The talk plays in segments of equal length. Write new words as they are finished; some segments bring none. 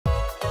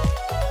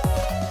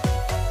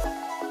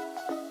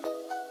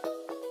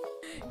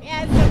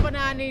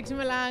Tsumani,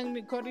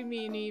 Timalang,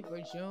 Korimini,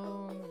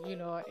 Bajung, you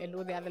know, and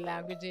all the other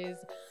languages.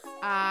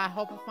 I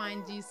hope I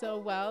find you so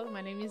well. My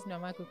name is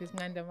Noma. Welcome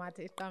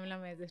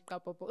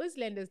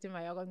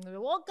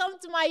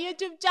to my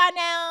YouTube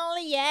channel.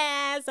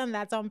 Yes, and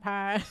that's on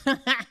par.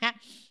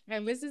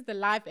 And this is the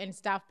Life and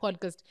Stuff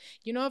podcast.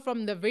 You know,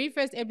 from the very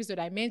first episode,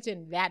 I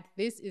mentioned that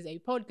this is a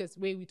podcast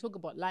where we talk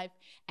about life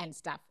and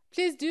stuff.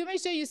 Please do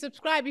make sure you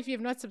subscribe if you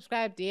have not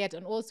subscribed yet,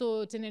 and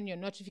also turn on your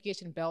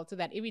notification bell so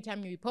that every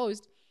time we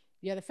post,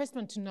 you're the first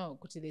one to know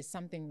there's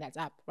something that's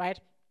up, right?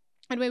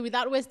 Anyway,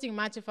 without wasting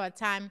much of our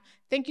time,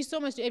 thank you so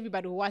much to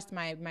everybody who watched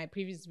my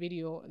previous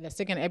video, the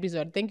second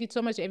episode. Thank you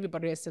so much to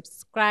everybody who has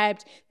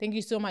subscribed. Thank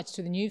you so much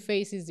to the new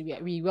faces.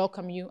 We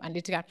welcome you. And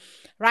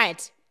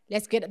right,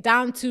 let's get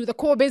down to the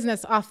core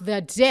business of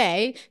the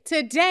day.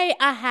 Today,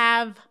 I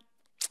have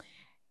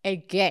a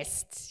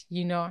guest.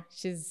 You know,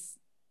 she's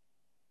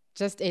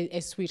just a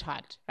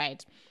sweetheart,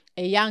 right?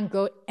 A young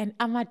girl, and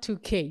Ama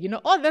 2K. You know,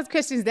 all those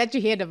questions that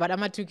you heard about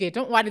Ama 2K,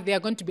 don't worry, they are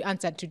going to be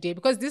answered today,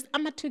 because this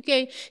Ama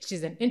 2K,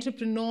 she's an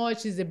entrepreneur,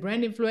 she's a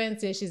brand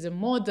influencer, she's a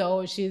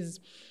model, she's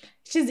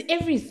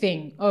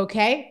everything,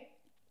 okay?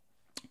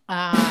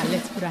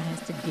 Let's put our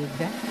hands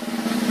together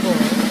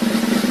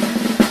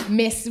for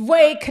Miss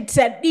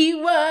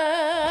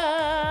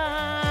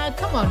WYKTADIWA.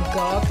 Come on,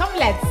 girl. Come,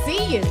 let's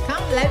see you.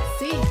 Come, let's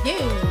see you.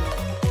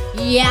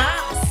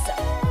 Yes.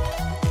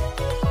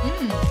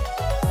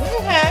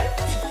 Okay.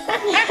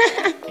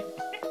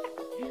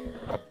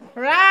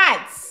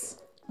 Right.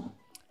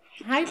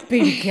 Hi,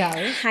 baby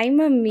girl. Hi,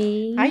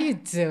 mommy. How you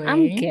doing?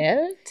 I'm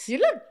good. You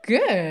look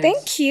good.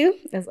 Thank you,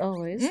 as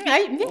always.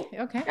 Okay.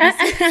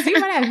 See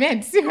what I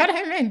meant. See what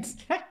I meant.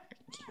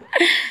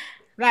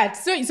 Right.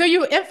 So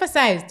you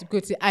emphasized,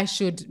 Kuti, I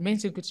should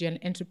mention, Kuti, you're an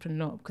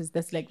entrepreneur, because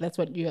that's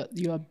what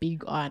you're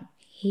big on.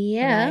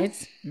 Yeah.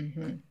 Right?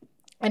 Mm-hmm.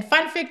 And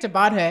fun fact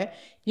about her,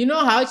 you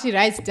know how she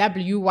writes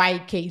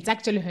WYK? It's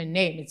actually her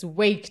name. It's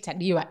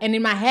WYKTADIWA. And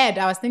in my head,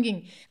 I was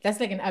thinking that's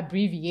like an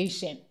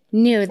abbreviation.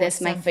 No, that's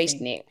my first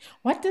name.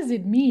 What does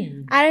it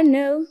mean? I don't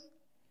know.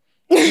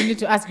 You need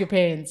to ask your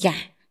parents. Yeah,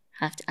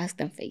 I have to ask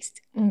them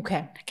first.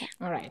 Okay.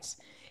 All right.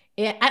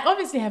 Yeah, I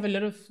obviously have a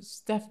lot of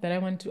stuff that I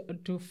want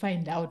to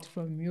find out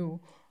from you.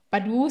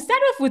 But we'll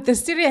start off with the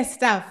serious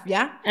stuff,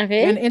 yeah?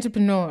 Okay. You're an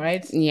entrepreneur,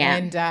 right? Yeah.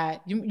 And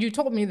you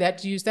told me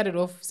that you started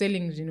off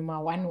selling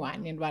Noma 1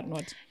 and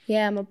whatnot.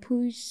 Yeah, I'm a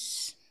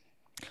push.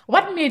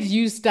 What made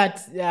you start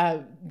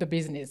the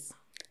business?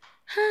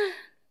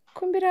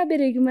 Kumbira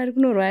bereki mari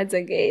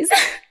kunorwadza, guys.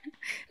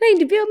 Like,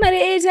 ndipiwa mari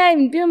airtime,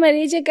 ndipiwa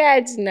mari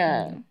chekati.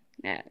 No.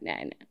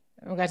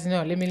 Okay,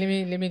 no, let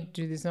me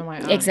do this on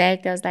my own.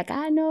 Exactly. I was like,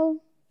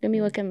 no, let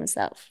me work on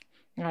myself.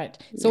 All right.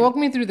 So walk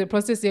me through the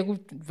process. You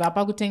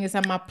vapa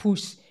kutengesa ma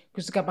push,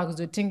 kusika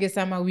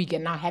pakuzotengesa ma week,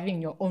 and now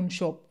having your own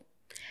shop.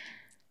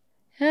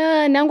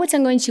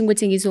 Nangotanga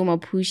nchingotengesa ma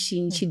push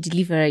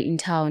nchideliver in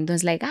town. I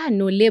was like,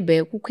 no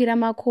labor, kukwira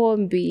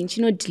makombi,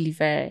 nchino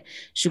deliver.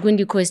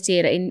 Zvikundi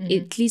costera, and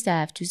at least I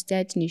have to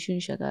start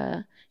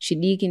nishunshaka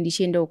shidiki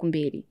ndishenda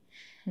okumberi.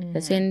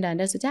 That's when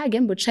that's what I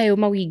gambo try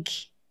my wig.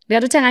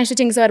 Ndakatotanga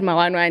nchitengesa vari ma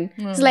 1.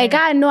 It's like,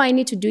 no, I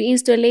need to do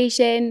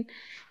installation.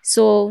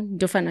 So,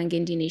 ndofana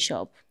ngendine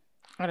shop.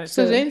 Alright.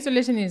 So the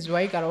installation is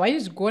why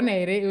is going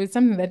it was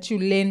something that you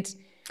learned?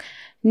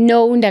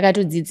 No,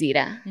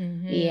 ndakatodzidzira.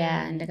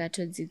 Yeah,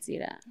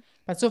 ndakatodzidzira.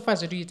 But so far,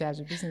 you do it as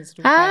a business.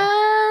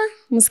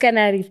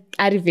 Muskana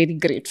are very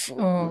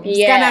grateful. Oh,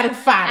 yeah.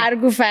 Ari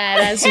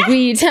kufara,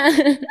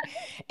 sikuita.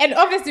 And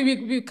obviously,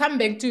 we come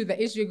back to the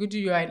issue.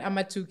 You are in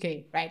Ama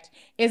 2K, right?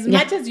 As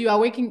much as you are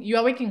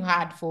working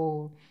hard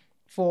for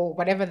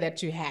whatever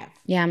that you have.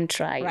 Yeah, I'm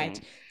trying. Right.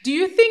 Do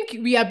you think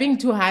we are being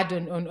too hard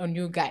on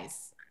you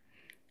guys?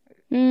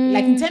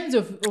 Like in terms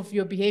of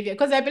your behavior?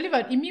 Because I believe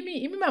that vanhu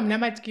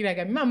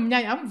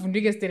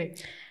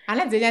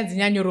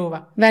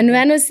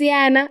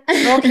vanosiyana.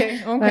 Okay.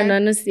 Vanhu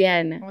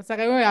vanosiyana.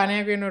 Saka iwe ana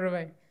yako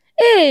inorova.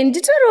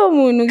 Nditoriwo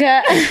munhu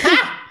ka.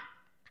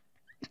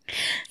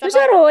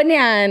 Nditoriwo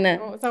neana.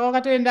 Saka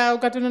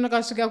ukatoenda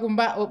kasvika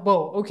kumba.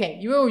 Okay.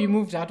 You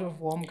moved out of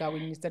home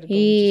when you started going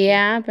to school.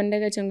 Yeah,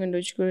 pandakatanga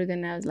ndochikoro,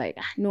 then I was like,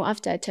 no,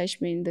 after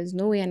attachment, there's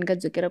no way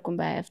andikadzokera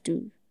kumba. I have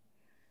to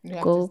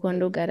go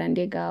kondogara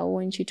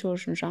ndegawo nchitawo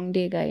zvinhu zvangu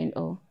ndega and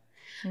all.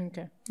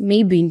 Okay.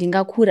 Maybe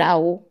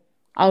ndingakurawo.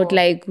 I would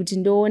like kuti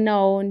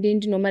ndoonawo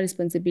ndino my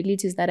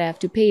responsibilities that I have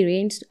to pay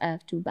rent, I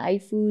have to buy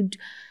food.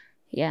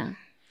 Yeah.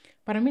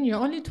 But I mean, you're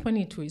only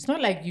 22. It's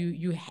not like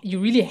you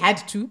really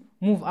had to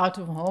move out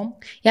of home.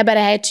 Yeah, but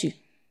I had to.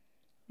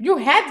 You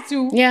had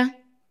to? Yeah.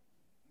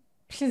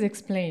 Please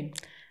explain.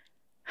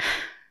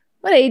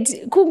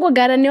 Alright,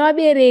 kungogara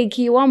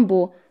nevabereki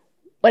wambo.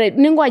 Alright,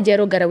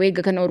 ningwajero gara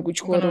wega kana uri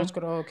kuchikoro.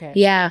 Okay.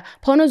 Yeah,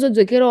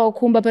 paunozodzokerawo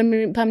kumba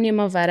pamune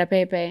mavhara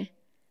paipai.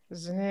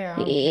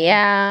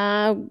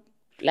 Yeah.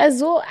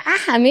 Lazo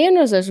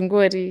ameno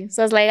zvazvingori.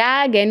 So I was like,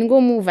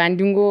 ndingomove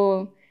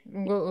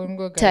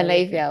ndingota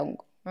life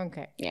yangu.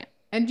 Okay. Yeah.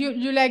 And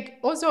you like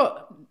also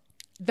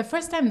the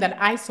first time that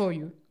I saw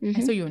you,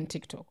 I saw you on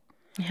TikTok.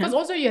 Because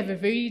also you have a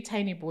very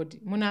tiny body.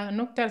 Muna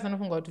nokutara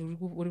sanofunga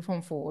to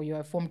form 4 or you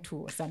are form 2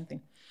 or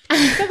something.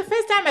 So the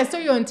first time I saw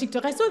you on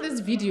TikTok, I saw this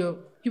video.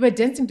 You were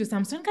dancing to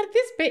some song.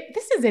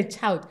 This is a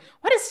child.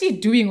 What is she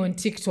doing on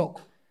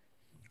TikTok?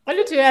 I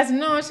looked at you as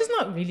no, she's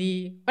not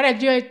really.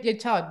 But you're a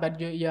child, but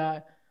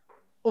you're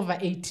over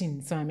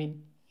 18. So I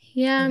mean,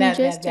 yeah, I'm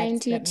just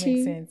 22. That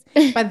makes sense.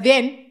 But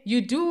then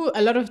you do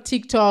a lot of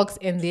TikToks,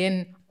 and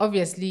then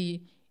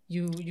obviously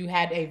you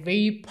had a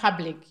very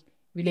public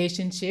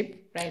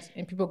relationship, right?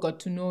 And people got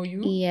to know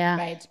you. Yeah,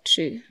 right?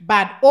 True.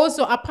 But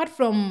also, apart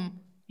from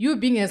you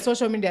being a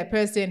social media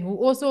person who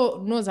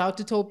also knows how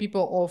to tell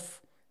people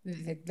off,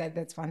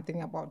 that's one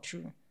thing about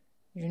you.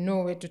 You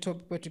know where to tell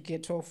people to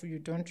get off. You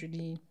don't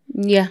really...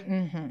 Yeah,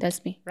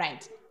 that's me.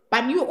 Right.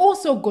 But you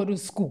also go to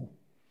school.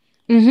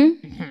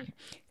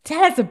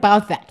 Tell us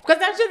about that. Because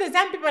I'm sure there's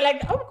some people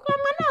like, oh,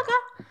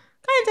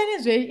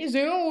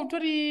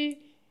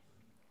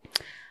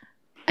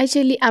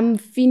 actually, I'm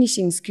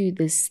finishing school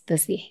this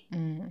year.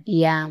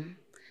 Yeah.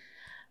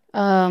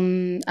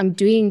 I'm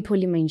doing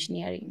polymer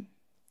engineering.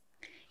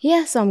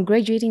 Yeah, so I'm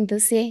graduating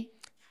this year.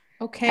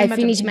 Okay. I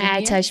finished my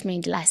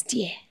attachment last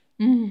year.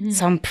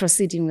 So I'm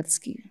proceeding with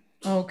school.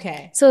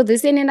 Okay. So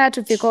this year, I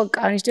to pick up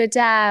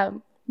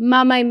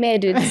Mama, I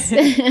made it. It's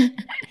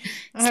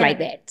like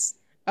that.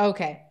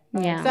 Okay.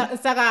 Yeah.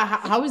 Saga,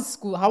 how is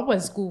school? How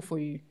was school for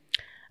you?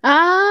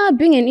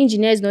 Being an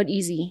engineer is not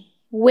easy.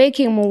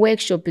 Working in a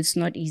workshop, it's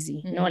not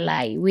easy. No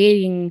lie.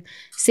 Wearing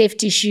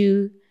safety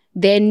shoe,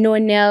 then no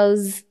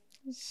nails.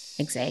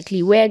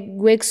 Exactly.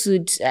 Work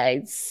suit,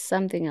 it's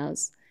something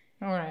else.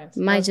 All right.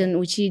 Imagine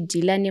uchi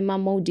dealer ne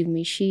molding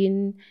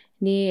machine,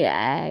 ne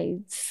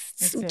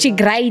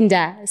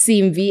grinder,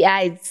 CMV.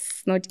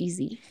 It's not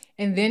easy.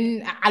 And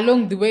then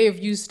along the way of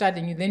you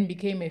studying, you then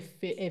became a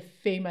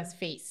famous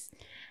face.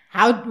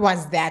 How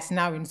was that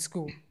now in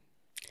school?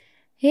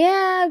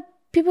 Yeah,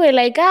 people are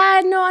like,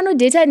 no, I know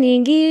data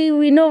ningi,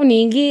 we know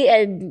ningi,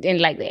 and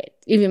like that.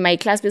 Even my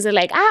classmates are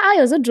like, I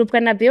also drop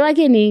kana bewa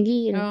ke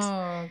ningi.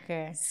 Oh,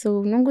 okay.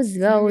 So nongo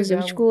zivawo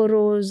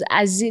zvechikoro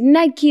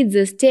azvina kids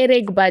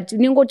asterek, but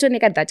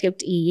ningotoneka that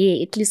kept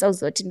at least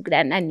awuzoti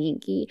ndikuda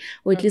naningi,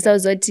 or at least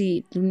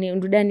awuzoti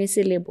ndoda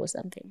neceleb or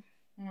something.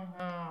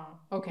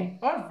 Okay,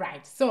 all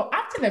right. So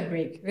after the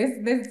break,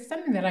 there's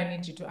something that I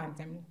need you to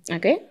answer me.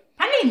 Okay.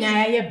 Pane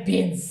nyaya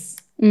yeBenz.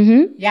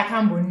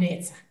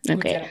 Yakambonetsa.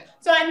 Okay.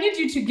 So I need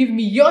you to give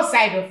me your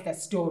side of the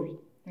story,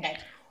 right?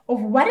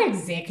 Of what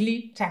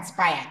exactly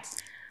transpired.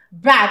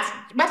 But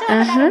a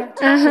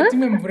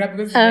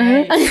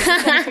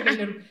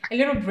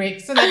little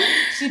break so that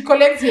she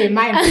collects her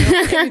mind,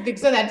 everything,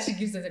 so that she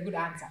gives us a good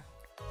answer.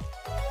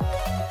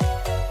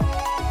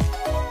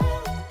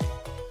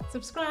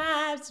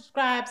 Subscribe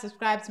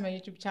to my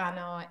YouTube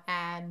channel,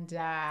 and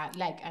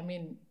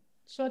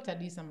show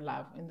Tadi some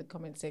love in the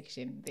comment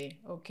section there,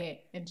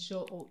 okay? And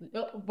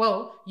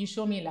you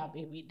show me love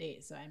every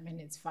day, so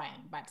it's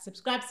fine. But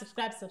subscribe,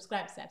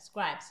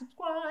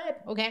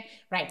 okay?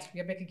 Right,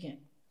 we're back again.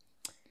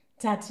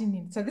 13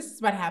 minutes. So this is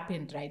what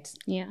happened, right?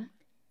 Yeah.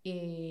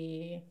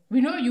 We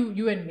know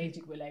you and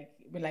Magic were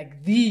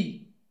like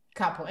the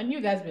couple, and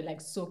you guys were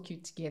like so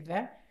cute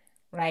together,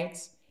 right?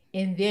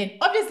 And then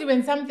obviously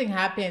when something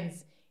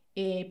happens,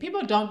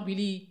 people don't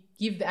really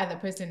give the other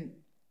person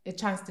a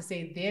chance to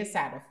say their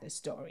side of the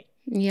story.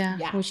 Yeah,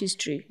 which is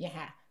true.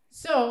 Yeah.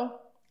 So,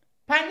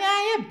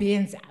 Panyaya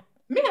Benz,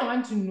 I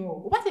want to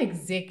know what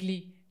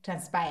exactly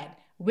transpired.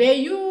 Were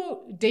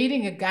you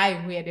dating a guy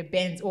who had a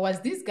Benz, or was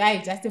this guy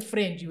just a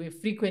friend you were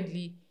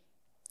frequently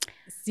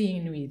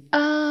seeing with?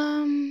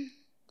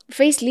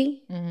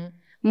 Firstly,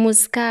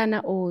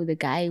 Muskana, or the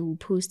guy who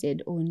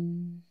posted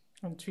on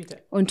Twitter.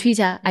 On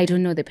Twitter, I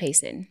don't know the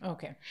person.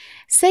 Okay.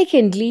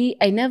 Secondly,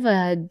 I never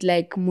had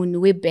like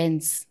Munwe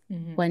Benz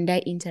when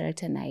I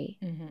interacted.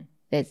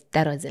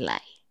 That was a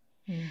lie.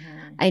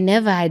 I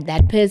never had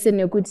that person.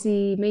 You could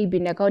see maybe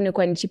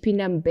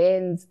Chipinam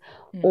Benz,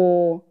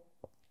 or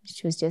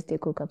it was just a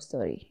cook-up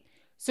story.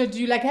 So do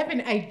you like have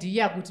an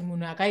idea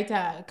Muna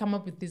come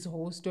up with this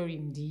whole story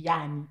in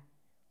Diani?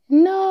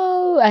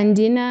 No,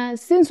 Andina,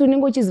 since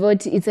uningo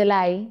chizvoti it's a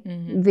lie,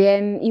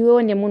 then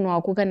iwe ne munhu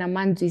wako kana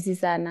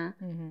manzwisisana.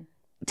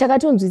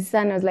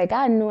 Takatonzwisisana, I was like,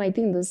 no, I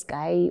think this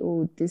guy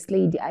or this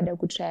lady ada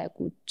kutry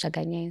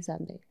kutsvaga nyaya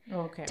something.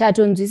 Okay.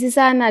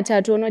 Tatonzwisisana,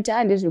 tatoona kuti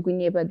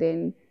ndezvekunyepa,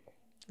 then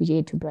we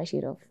had to brush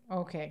it off.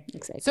 Okay.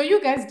 Exactly. So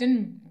you guys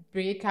didn't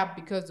break up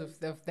because of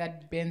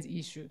that Benz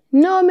issue?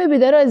 No, maybe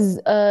that was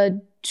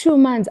 2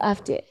 months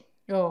after.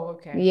 Oh,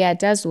 okay. Yeah,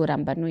 that's what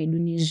I'm like.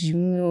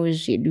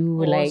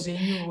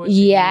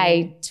 Yeah,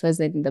 it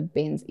wasn't the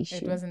Benz issue.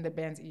 It wasn't the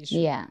Benz issue.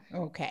 Yeah.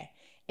 Okay.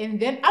 And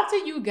then after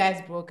you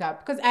guys broke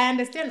up, because I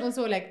understand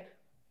also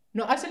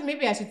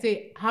maybe I should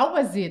say, how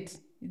was it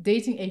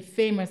dating a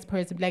famous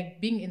person,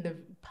 like being in the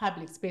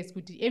public space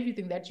with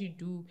everything that you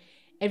do,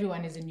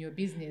 everyone is in your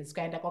business,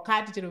 kind of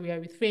we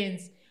are with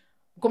friends,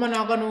 and all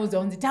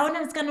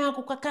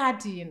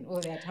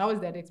that. How was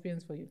that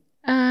experience for you?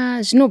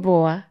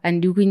 Zvinobowa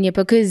and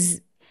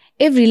because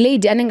every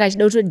lady anenge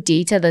achida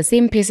kutodata the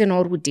same person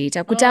wauri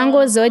kudata kuti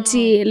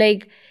angozoti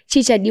like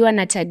chichadiwa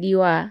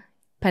natadiwa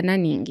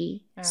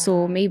pananingi.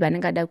 So maybe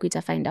anenge ada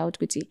kuita find out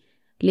kuti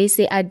let's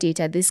say I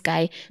data this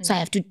guy, so I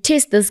have to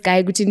test this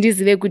guy kuti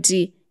ndizive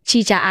kuti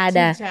chicha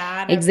ada.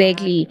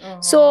 Exactly.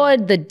 So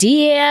the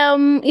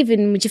DM,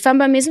 even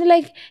muchifamba message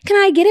like, can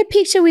I get a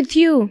picture with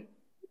you?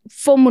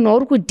 For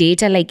munhu uri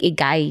data like a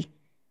guy.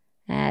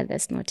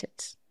 That's not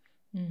it.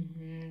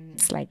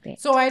 It's like that.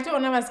 So I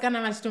told you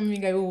vasikana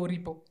vachitominga iwe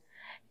uripo.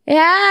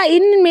 Yeah,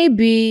 in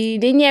maybe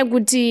nenyaya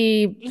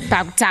kuti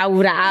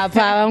pakutaura apa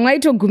vamwe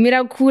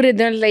vaitogumira kure,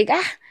 they're like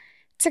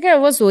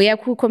takavozoya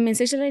kucomment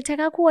section like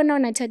takakuona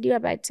unatadiwa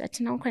but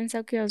hatina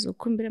kukwanisa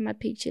kuyazokumbira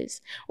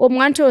mapictures.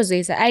 Mumwe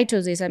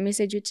aitozoisa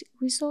message kuti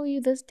we saw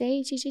you this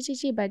day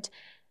chichi but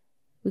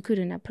we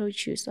couldn't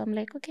approach you. So I'm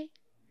like, okay,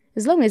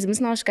 as long as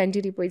musina kusvika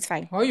ndiripo it's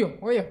fine.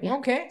 Yeah.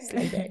 Okay, it's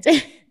like that.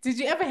 Did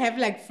you ever have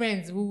like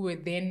friends who were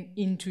then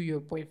into your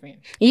boyfriend?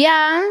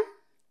 Yeah,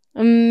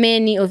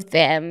 many of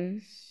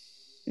them.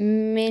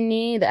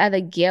 The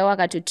other girl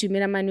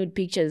akatotumira nude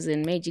pictures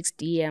in Magic's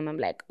DM. I'm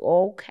like,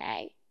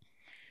 okay.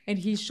 And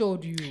he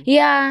showed you?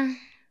 Yeah.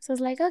 So I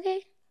was like,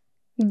 okay.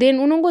 Then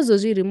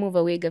unongozozvi remove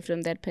away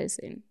from that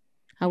person.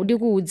 Haudi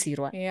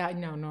kuudzirwa. Yeah,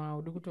 no,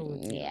 haudi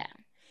kutoudzirwa. Yeah.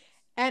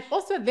 And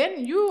also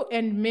then you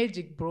and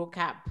Magic broke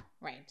up,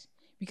 right?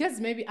 Because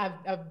maybe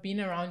I've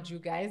been around you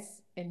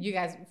guys, and you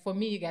guys, for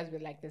me, you guys were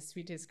like the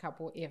sweetest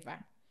couple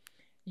ever.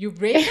 You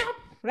break up,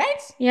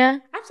 right? Yeah.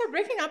 After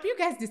breaking up, you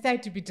guys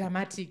decide to be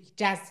dramatic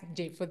just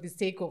for the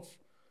sake of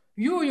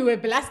you were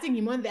blasting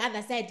him on the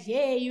other side.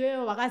 Yeah, you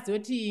were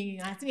wakazoti,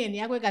 on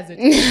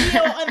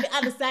the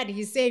other side,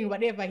 he's saying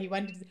whatever he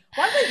wanted to say.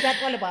 What was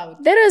that all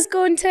about? That was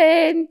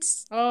content.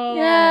 Oh.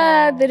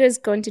 Yeah, that was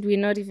content. We're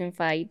not even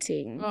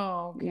fighting.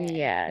 Oh, okay.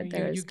 Yeah,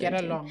 you get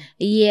along.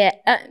 Yeah.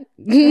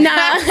 No.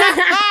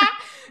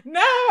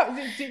 No.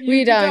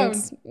 We don't.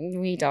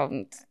 We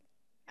don't.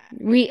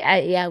 We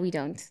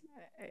don't.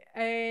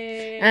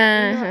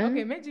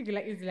 Okay, Magic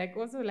is like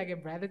also like a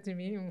brother to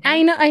me.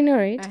 I know,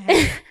 right?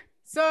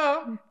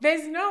 So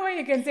there's no way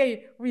you can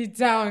say we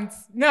don't.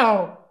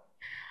 No,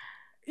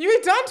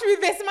 you don't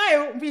with a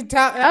smile. We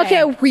don't.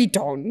 Okay, we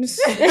don't.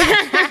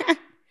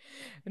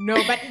 No,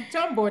 but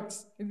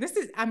Tombot,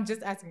 I'm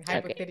just asking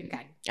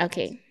hypothetically.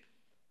 Okay.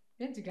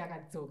 Baby,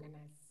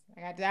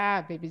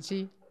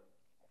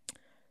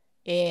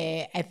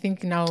 I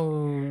think now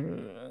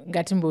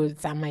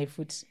Gatimbo's on my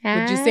foot.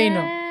 Would you say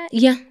no?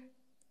 Yeah.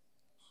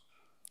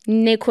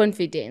 Ne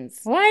confidence.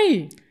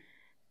 Why?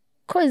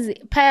 Cause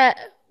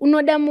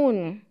unoda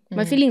munhu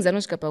my feelings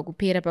anosvika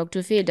pakupera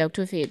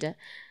pakutofeda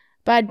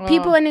but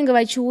people vanenge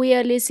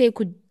vachiuya let's say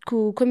ku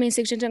comment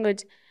section tanga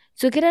kuti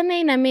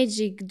dzokeranai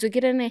naMagic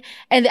dzokeranai,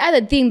 and the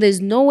other thing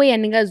there's no way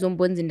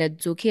andingazombonzi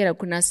ndadzokera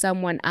kuna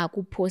someone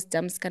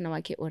akuposta musikana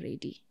wake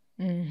already.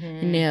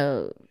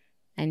 No,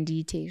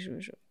 andiite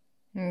izvozvo.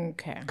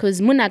 Okay.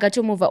 Because munhu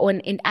akatomove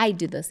on and I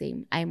did the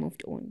same. I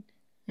moved on.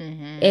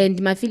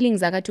 And my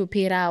feelings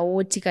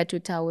akatoperawo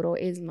tikatotaurawo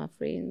as my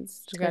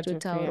friends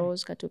tikatotaurawo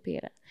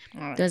zvikatopera.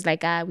 It was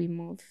like we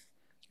move.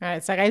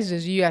 Alright, so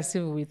guys, you are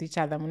still with each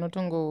other.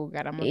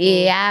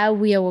 Yeah,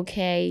 we are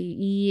okay.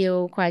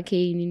 Iyo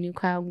kwake nini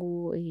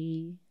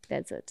kwangu.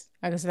 That's it.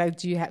 I was like,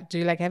 do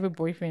you like have a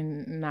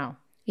boyfriend now?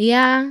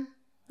 Yeah,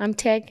 I'm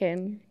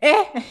taken.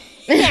 I'm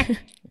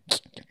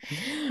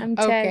taken.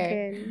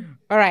 Okay.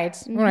 All right.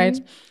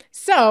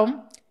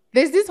 So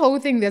there's this whole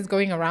thing that's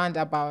going around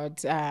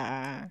about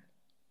I'm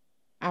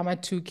a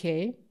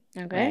 2K.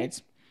 Okay.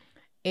 Right?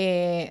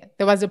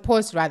 There was a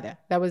post rather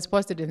that was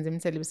posted in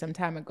Zimteli some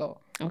time ago.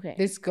 Okay.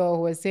 This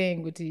girl was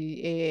saying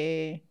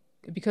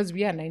because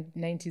we are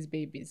 90s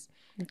babies,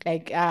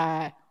 like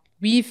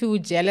we feel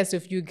jealous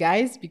of you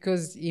guys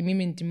because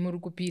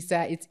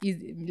it's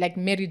easy, like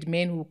married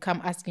men who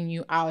come asking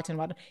you out and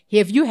whatnot.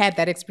 Have you had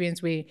that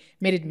experience where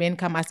married men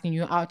come asking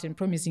you out and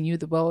promising you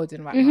the world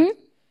and whatnot?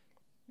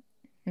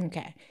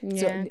 Okay.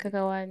 Yeah,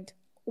 so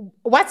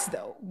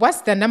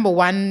what's the number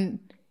one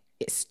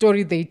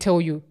story they tell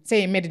you?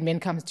 Say a married man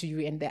comes to you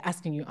and they're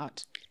asking you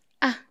out.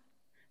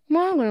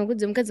 Mwangu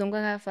nokudza mukadzi wangu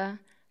akafa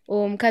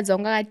o mukadzi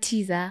wangu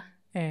akatiza.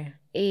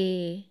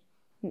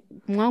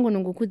 Mwangu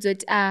nongokudza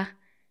kuti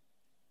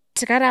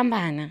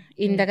takarambana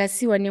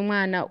ndakasiwa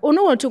nemwana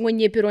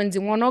unotongonyeperwa nzi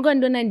mwana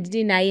wakandona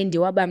ndini naye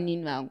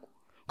ndiwabamnini vangu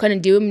kana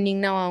ndiwe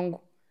munin'ina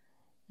wangu,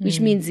 which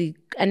means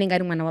anenge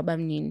ari mwana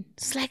wabamnini.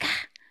 It's like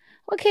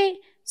okay,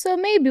 so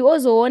maybe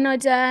ozoona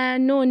kuti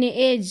no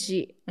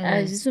neage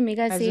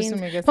azvisumika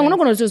sense pamwe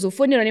unogona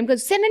kutozofonera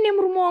nemukadzi sena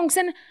nemurume wangu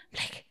sena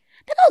like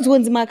ndakaudzwa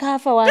nzi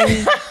makafa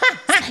wangu.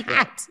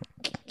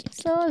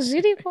 So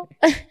zviripo.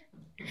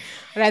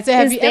 Right, so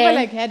have you ever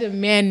like had a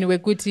man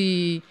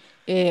wekuti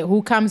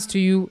who comes to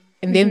you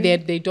and then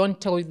they don't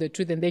tell you the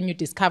truth and then you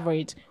discover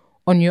it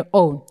on your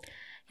own?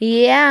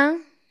 Yeah.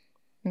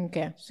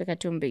 Okay.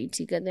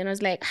 Then I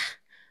was like,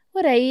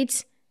 all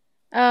right.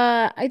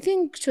 I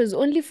think it was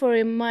only for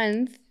a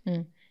month.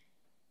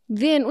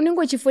 Then unenge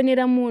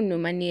uchifonera munhu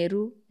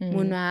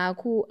munhu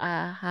haaku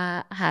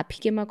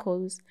haapike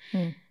macalls.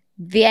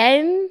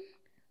 Then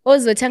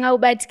ozotanga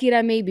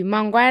ubatikira maybe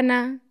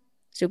mangwana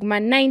zvekuma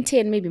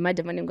 9-10 maybe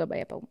madam vanenge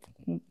vabaya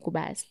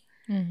kubasa.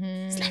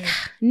 It's like,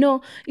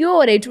 no, you're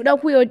alright,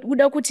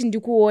 uda kuti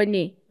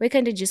ndikuone. Why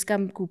can't I just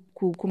come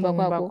kumba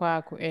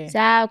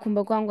kwako?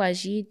 Kumba kwangu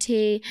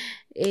azviite,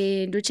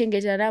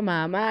 ndochengeta na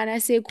mama, ana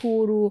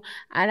sekuru,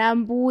 ana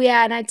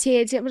mbuya, ana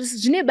tete.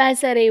 Zvine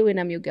basa rei when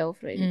I'm your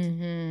girlfriend.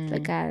 It's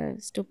like,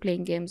 stop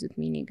playing games with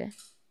me, nigga.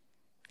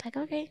 Like,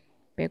 okay,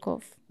 back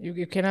off.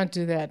 You cannot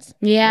do that.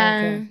 Yeah.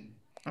 Okay.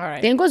 All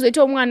right. Then goes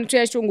to one to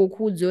shongo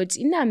kudzot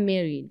I'm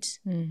married.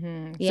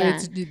 Yeah.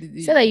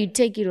 So that you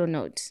take it or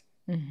not.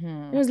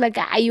 It was like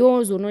I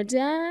also not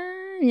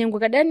nyango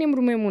kadani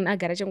murume munhu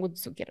agara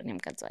changodzokera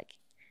nemukadzi wake.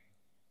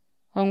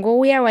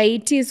 Wangouya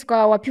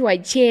waitiswa wapiwa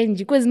change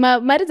because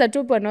mari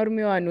dzatopiwa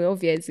narume wanhu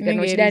obviously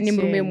kana uchidani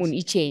murume munhu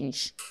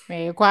ichange.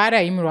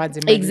 Kwara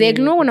imurwadze mari.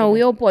 Exactly. No una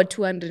uya upiwa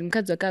 200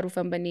 mukadzi wake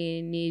arufamba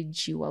ne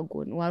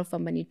G-Wagon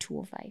warufamba ne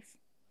 205.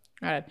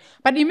 All right.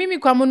 But imimi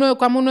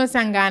kwamuno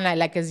sangana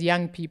like as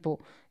young people,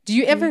 do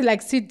you ever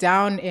like sit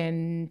down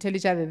and tell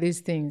each other these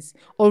things?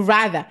 Or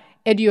rather,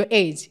 at your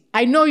age,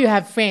 I know you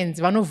have friends.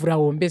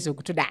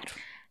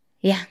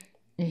 Yeah.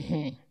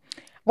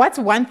 What's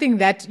one thing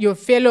that your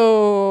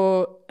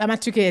fellow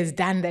Amatuke has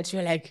done that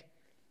you're like,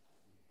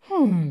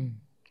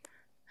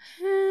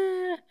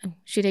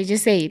 should I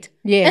just say it?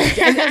 Yeah.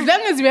 As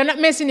long as we are not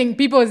mentioning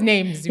people's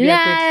names.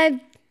 Yeah.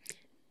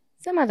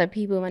 Some other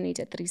people when we eat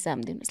a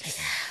threesome, they was like,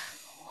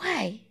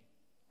 why?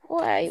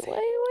 Why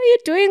are you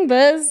doing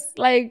this?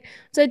 Like,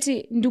 so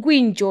do we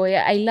enjoy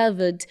it? I love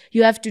it.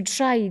 You have to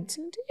try it.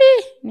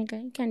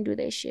 Nigga, you can't do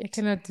that shit. I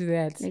cannot do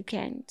that. I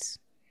can't.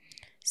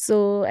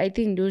 So I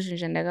think those are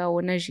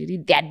really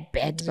that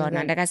bad.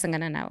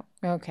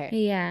 Okay.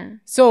 Yeah.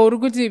 So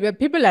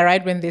people are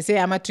right when they say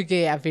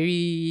Amatuke are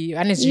very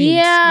honest.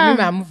 Yeah.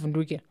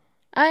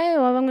 I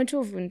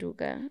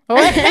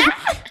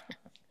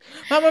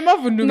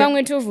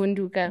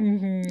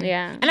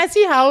Yeah. And I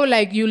see how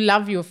like you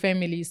love your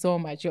family so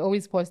much. You're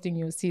always posting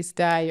your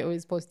sister, you're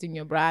always posting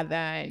your brother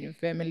and your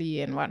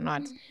family and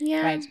whatnot.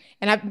 Yeah. Right.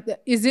 And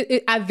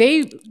are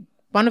they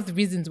one of the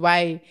reasons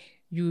why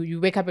you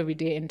wake up every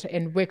day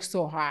and work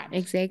so hard?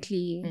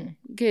 Exactly.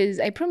 Because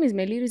I promised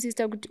my little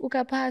sister,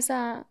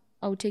 ukapasa,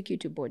 I'll take you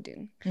to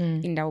boarding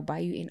and I'll buy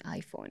you an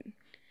iPhone.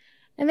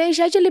 And then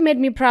she actually made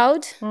me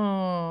proud.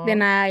 Aww.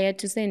 Then I had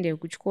to send her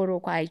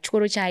kuchikoro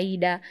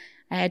chaida.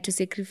 I had to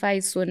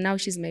sacrifice, so now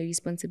she's my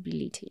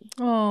responsibility.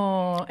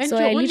 Oh, so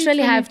I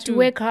literally have to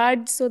work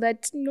hard so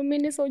that no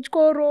minutes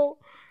chikoro,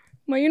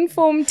 my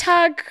uniform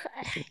tag,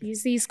 you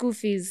see school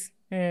fees.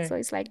 Yeah. So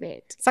it's like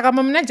that. Saka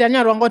mamna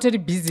janya rongo tori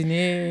busy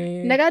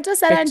ne.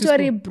 Ndakatosara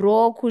ntori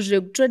broke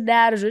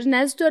zvekutodaro zvoti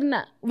nhasi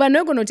torina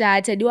vanhu vagonoti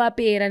TADIWA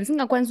apera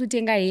ndisingakwanisi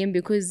kutenga hembe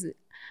because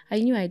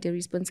I knew I had a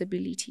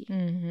responsibility.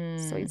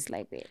 So it's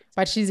like that.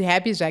 But she's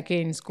happy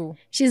Jackie in school.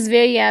 She's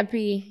very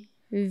happy.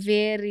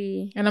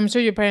 Very. And I'm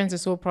sure your parents are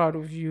so proud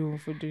of you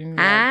for doing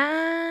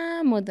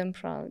that. More than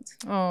proud.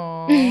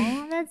 Oh,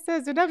 that's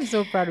so I'm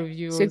so proud of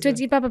you.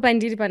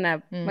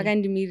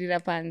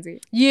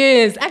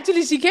 Yes,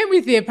 actually she came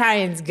with her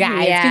parents,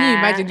 guys. Yeah. Can you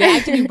imagine? They're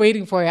actually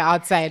waiting for her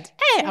outside.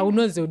 Hey, I will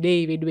know so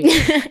day. Anyway,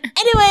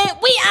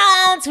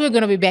 we're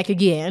gonna be back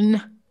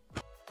again.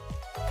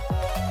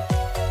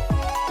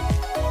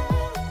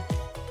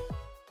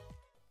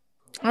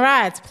 All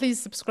right,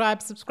 please subscribe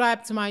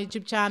to my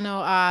YouTube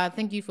channel.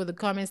 Thank you for the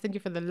comments. Thank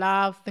you for the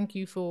love. Thank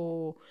you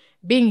for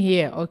being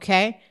here.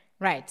 Okay,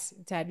 right,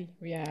 Taddy,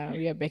 we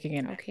are back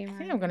again. Okay, I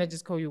think I'm gonna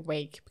just call you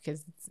Wake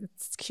because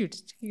it's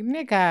cute.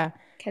 Make a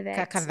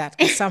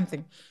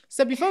something.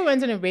 So before we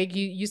went on a break,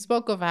 you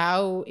spoke of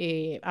how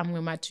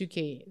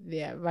Amatuke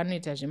they are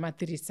running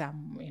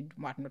threesome and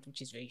whatnot,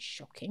 which is very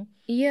shocking.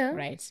 Yeah.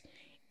 Right.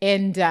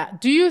 And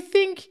do you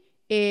think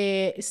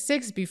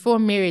sex before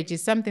marriage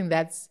is something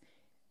that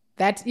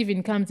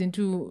even comes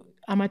into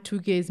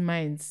Amatuke's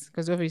minds?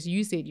 Because obviously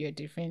you said you're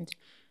different.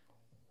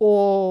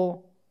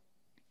 Or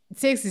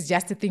sex is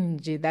just a thing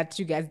that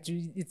you guys do,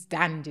 it's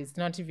done, it's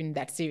not even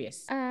that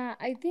serious.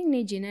 I think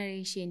the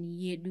generation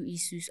yedu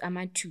isus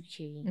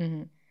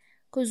Amatuke.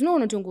 Because no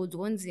one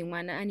tongodzonzi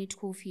mwana ani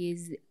 12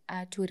 years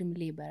atori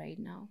mlabor right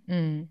now.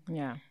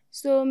 Yeah.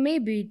 So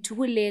maybe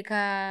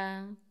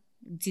tukuleka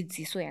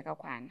dzidziso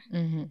yakakwana.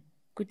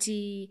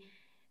 Kuti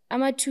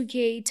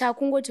Amatuke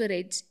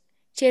takungotoreti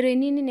chero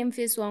inini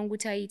nemfesi wangu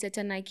taita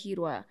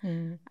tanakirwa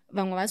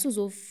vamwe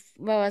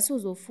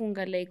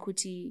vasuzofunga like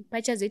kuti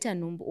pachazoita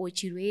nhombo or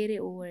chirwere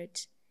or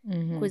what,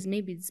 because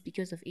maybe it's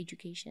because of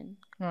education.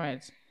 All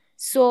right.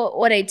 So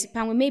alright,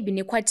 pamwe maybe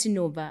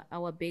nekwatinobva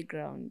our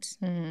background.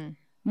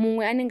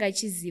 Mumwe anenge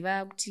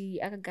achiziva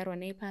kuti akagarwa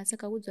naye pasi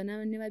akaudzwa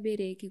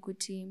nevabereki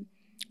kuti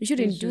you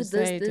shouldn't do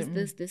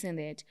this and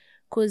that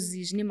because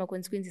zvine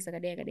maconsequences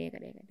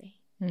akadai.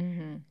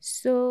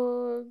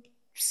 So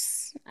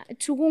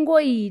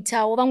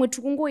tukungoitawo vamwe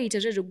tukungoita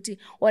zvezvekuti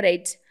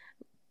alright,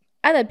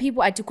 other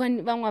people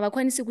vamwe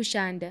havakwanisi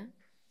kushanda,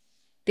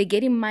 they're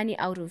getting money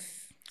out of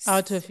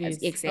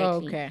it. Exactly. Oh,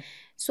 okay.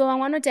 so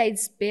vamwe vanoti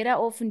it's better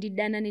off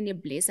ndidanane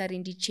neblessary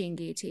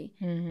ndichengete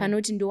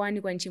panoti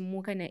ndowanikwa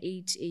ndichimuka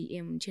na8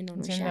 am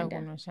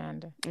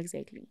ndichinonoshanda.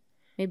 Exactly.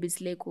 Maybe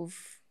it's lack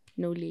of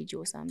knowledge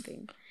or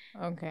something.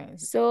 Okay.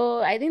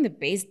 So I think the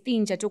best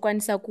thing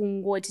chatokwanisa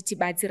kungoti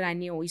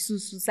tibatsiranewo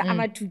isusu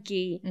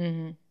ama2K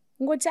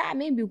ngoti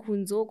maybe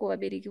kunzoko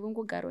vabereki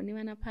vongogarawo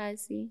nevana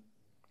pasi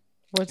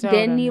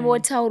then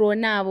votaurawo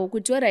navo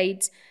kuti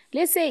alright,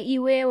 let's say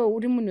iwewe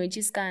uri munhu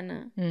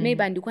wechisikana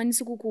maybe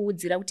handikwanisi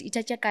kukuudzira kuti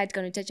ita chakati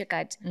kana ita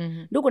chakati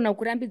ndogona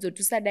kurambidzwa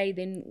tusadai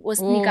then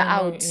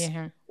osneaka out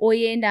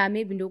oenda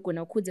maybe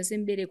ndogona kuudza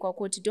semubereki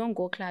wako kuti don't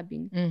go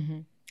clubbing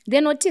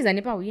then otiza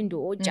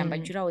nepahwindo ojamba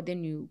jurawo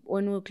then you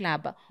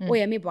onoclubba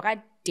oya maybe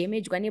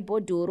wakadamagwa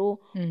nebhodhoro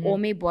or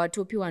maybe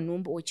watopiwa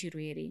nhombo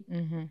ochirwere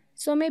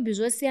so maybe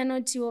zvosiyana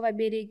kutiwo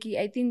vabereki.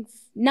 I think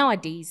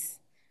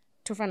nowadays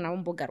tofanira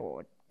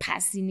kumbogarwa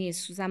pasi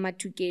nesu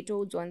sama2K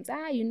toudzwa nzi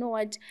you know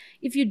what,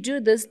 if you do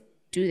this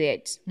do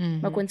that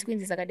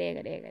maconsequences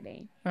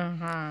akadai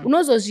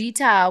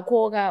unozozviita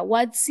hako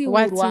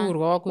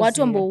watsiurwa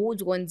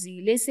watomboudzwa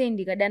nzi lese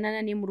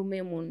ndikadanana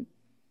nemurume munhu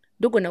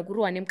ndogona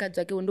kurohwa nemukadzi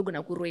wake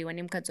ndogona kurohwa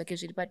nemukadzi wake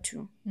zviri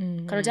pa2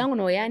 kana kuti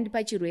angonoya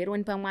ndipa chirwere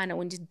ondipa mwana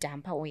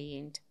ondidhampa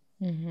oenda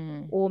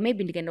or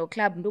maybe ndikaenda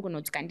kuclub ndogona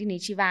kudzoka ndine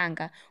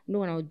chivanga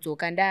ndogona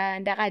kudzoka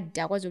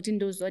ndakadhakwa zvokuti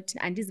ndoziva kuti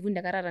handizivi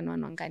ndakarara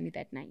nevanhu vangani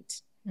that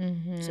night.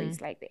 So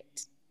it's like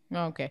that.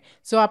 Okay.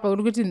 So apa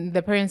uri kuti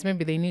the parents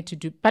maybe they need to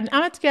do, but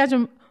amatiki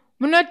acho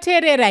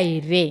munoteerera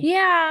here?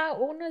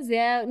 Yeah,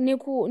 unoziva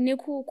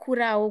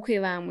nekukurawo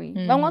kwevamwe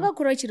vamwe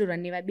vakakura vachirerwa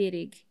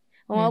nevabereki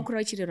vamwe vakakura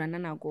vachirerwa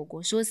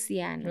nanagogo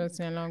zvosiyana.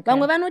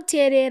 Vamwe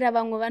vanoteerera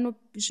vamwe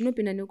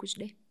zvinopinda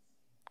nekuchidai.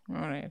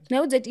 Alright.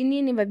 Naudza kuti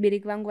inini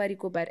vabereki vangu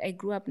variko but I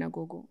grew up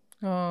nagogo.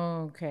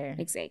 Okay.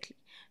 Exactly.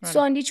 Right.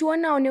 So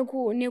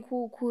ndichionawo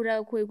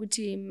nekukura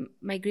kwekuti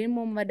my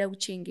grandmom vada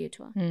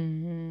kuchengetwa.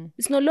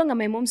 It's no longer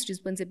my mom's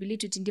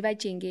responsibility kuti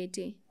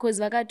ndivachengete because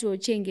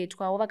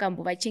vakatochengetwawo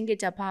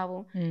vakambovachengeta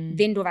pavo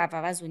then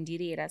ndovabva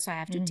vazondirera, so I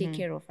have to take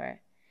care of her.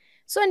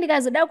 So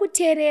ndikazoda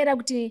kuteerera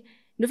kuti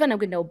ndofanira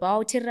kuenda kubhawa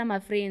kuteerera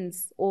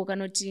mafriends or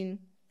kana kuti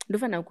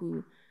ndofanira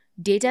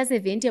kudata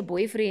sevente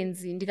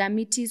boyfriends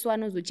ndikamitiswa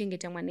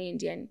anozochengeta mwana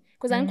endiani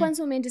because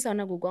handikwanisi kumaendesa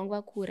ona gogo wangu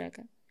akura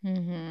ka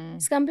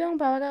sikambe vangu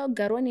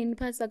pavakagarawo neni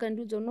pasi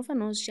vakandiudza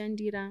unofanira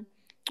kuzvishandira,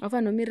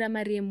 haufanira kumirira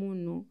mari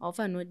yemunhu,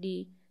 haufanira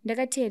kudii.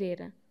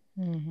 Ndakateerera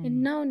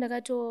and now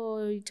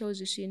ndakatoitawo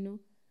zvisvino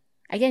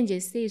I can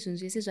just say zvinhu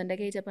zvese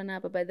zvandakaita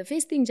panapa, but the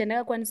first thing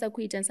chandakakwanisa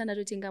kuita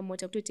ndisandatotenga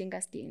mota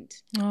kutotenga stand.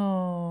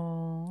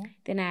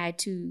 Then I had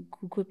to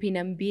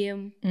kupinda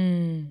muBM.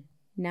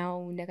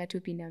 Now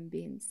ndakatopinda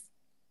muBenz.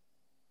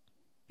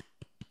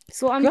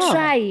 So I'm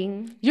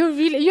trying. You're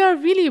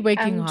really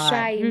working hard. I'm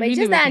trying. But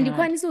just that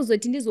handikwanisi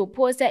kuzoti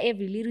ndizoposta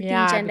every little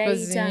thing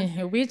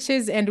chandaita.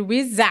 Witches and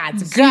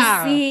wizards. Girl.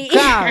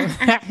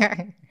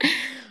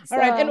 All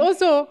right. And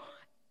also,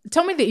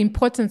 tell me the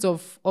importance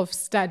of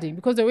studying,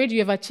 because already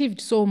you have achieved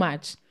so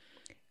much.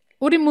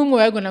 Uri mumu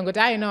wagona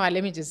ngoti, you know,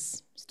 let me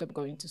just stop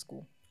going to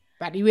school.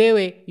 But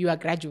iwewe, you are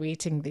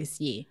graduating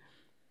this year.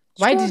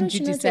 Why didn't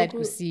you decide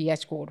kusiya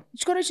chikoro?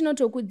 Chikoro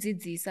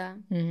chinotokudzidzisa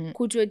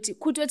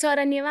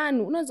kutotaura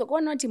nevanhu.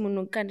 Unozokuona kuti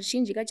munhu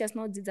kazhinji kacho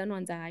asina kudzidza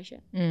anowanza hasha.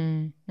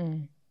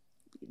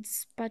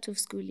 It's part of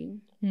schooling.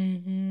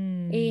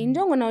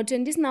 Ndongona kuti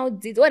ndisina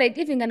kudzidza, alright,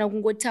 even kana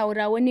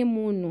kungotaurawo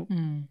nemunhu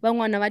vamwe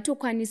vanhu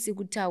havatokwanisi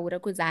kutaura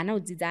because haana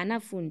kudzidza, haana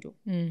fundo.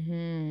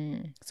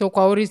 So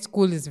kwauri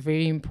school is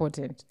very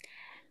important.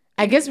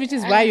 I guess which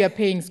is why you are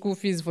paying school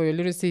fees for your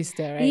little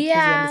sister, right?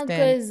 Yeah,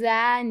 because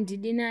I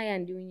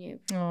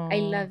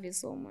love you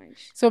so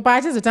much. So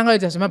pachizotanga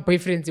kuita zvema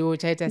boyfriends iwo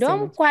chaita sei?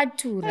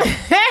 Ndomukwatura.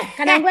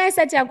 Kana nguva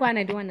isati yakwana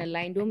I don't want to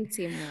lie,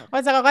 ndomutsemura.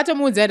 Saka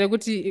kwatomuudza here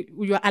kuti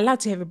you are allowed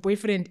to have a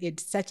boyfriend at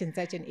such and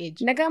such an age.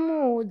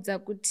 Ndakamuudza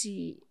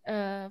kuti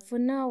for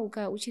now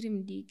uchiri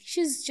mudiki.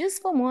 She's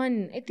just form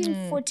 1, I think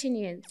 14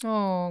 years.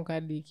 Oh,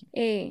 kadiki.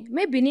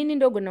 Maybe nini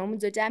ndogona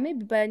kumudza kuti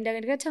maybe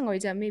ndakatanga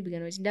kuita maybe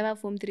kana kuti ndava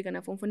form 3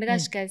 kana form 4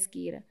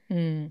 ndakasvikasikira.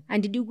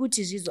 Handidi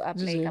kuti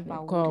zvizoapply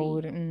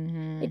pauri.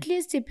 At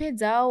least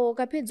pedzawo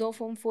ukapedzawo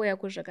form 4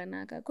 yako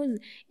zvakanaka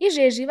because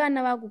izvezvi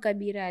vana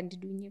vakukabira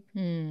handidunye.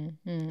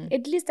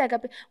 At least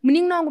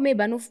muningi wangu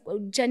maybe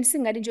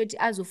chandisingadi ndechoti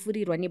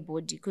azofurirwa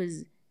nebody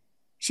because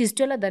she's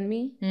taller than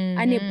me,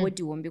 ane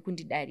body hombe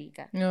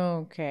kundidarika.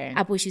 Okay.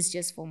 Apo she's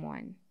just form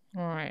 1.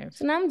 All right.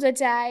 So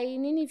namuzoti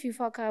nini if you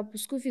fuck up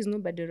school fees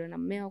nobhadharwa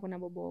namume wako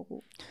nababa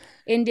wako.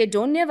 And they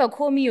don't never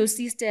call me your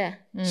sister.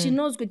 She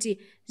knows kuti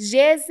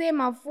zvese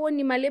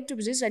mafoni malaptop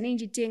zvese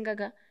zvanenjitenga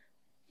ka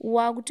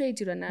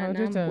wakutoitirwa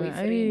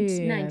boyfriend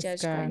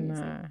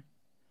nanjashikwanisa.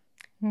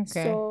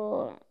 Okay.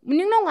 So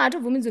muningi wangu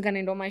haatobvumidzwi kana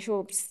enda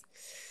kumashops.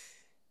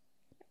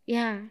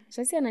 Yeah,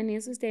 zvasiyana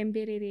nesu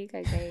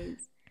sitemberereka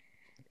guys.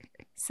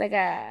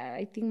 Saka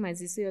I think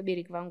maziso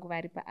evabereki vangu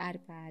vari paari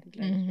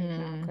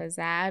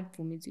because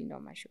haabvumidzwi enda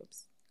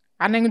kumashops.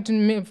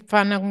 Anenge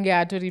fana kunge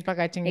atori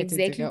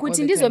pakachengetedzeka. Exactly.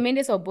 Kuti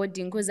ndizomuendesa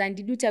boarding because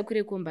handidi kuti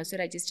akure kumba so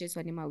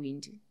rajistreswa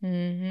nemawindi.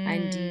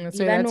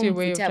 So that's your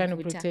way of trying to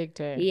protect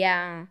her.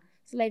 Yeah.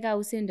 It's like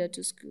I'll send her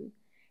to school.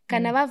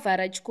 Kana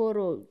vavhara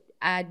chikoro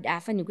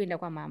afani kuenda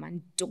kwamama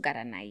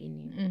ndogara naye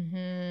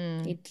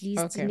inini. At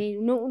least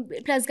no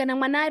plus kana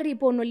mwana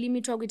aripo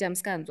unolimitwa kuita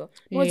musikanzwa.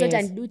 Unozoti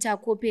handidi kuti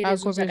akopere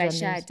zvinhu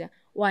zvakashata.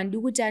 Handidi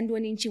kuti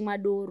andione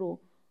nchimwadoro.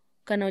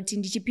 Kana kuti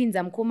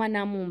ndichipinza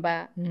mukomana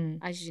mumba.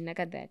 Hazvina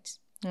that.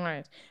 All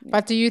right.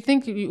 But do you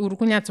think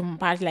urukunyatso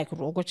part like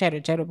roko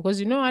chairo because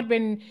you know what,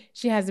 when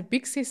she has a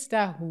big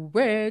sister who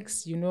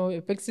works, you know, a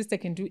big sister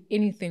can do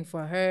anything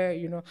for her,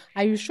 you know.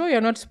 Are you sure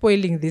you're not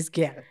spoiling this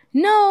girl?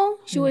 No,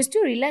 she was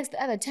too relaxed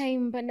the other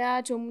time.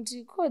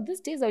 God, these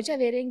days is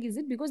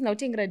it because now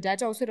taking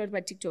data also out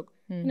by TikTok?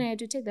 And I had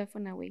to take that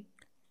phone away.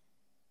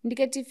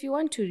 Indicate if you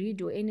want to read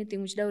or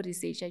anything without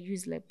research, I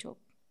use laptop.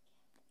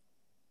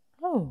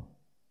 Oh.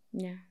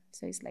 Yeah,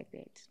 so it's like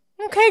that.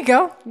 Okay,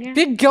 girl. Yeah.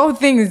 Big girl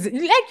things.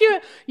 Like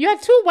you are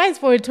too wise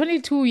for a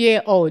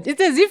 22-year-old. It's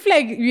as if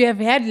like you have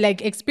had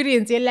like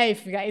experience in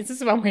life. It's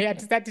just one way to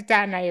start to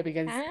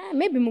because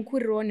maybe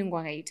mukuri roni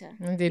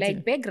ngwakaita.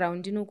 Like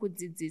background, you know,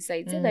 kudzidzisa.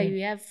 It's either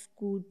you have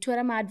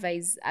kutora ma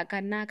advice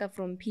akanaka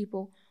from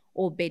people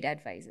or bad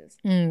advisors.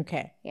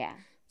 Okay. Yeah.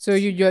 So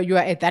you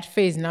are at that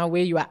phase now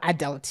where you are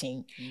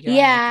adulting.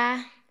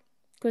 Yeah.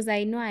 Because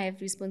I know I have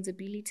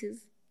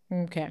responsibilities.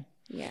 Okay.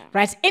 Yeah.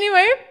 Right.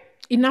 Anyway,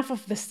 enough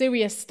of the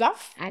serious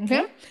stuff.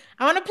 Okay.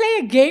 I want to play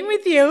a game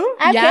with you.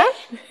 Okay.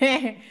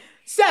 Yeah.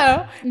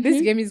 So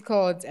this game is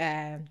called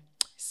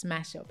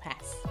Smash or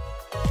Pass.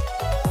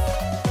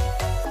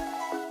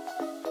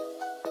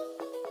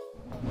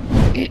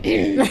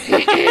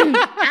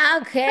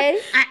 Okay.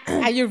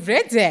 Are you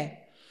ready?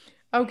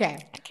 Okay.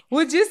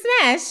 Would you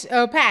smash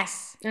or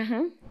pass?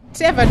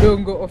 Trevor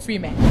Dongo or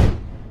Freeman?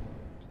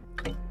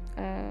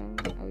 I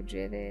would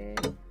rather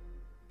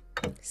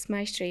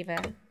smash Trevor,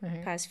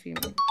 pass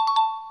Freeman.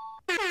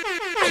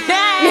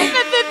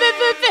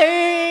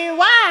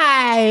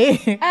 Why?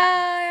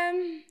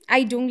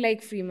 I don't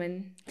like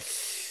Freeman.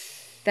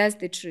 That's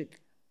the truth.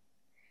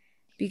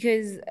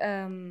 Because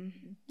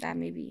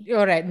maybe.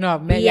 All right, no,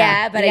 man.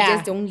 Yeah, but I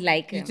just don't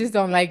like him. You just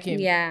don't like him.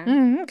 Yeah.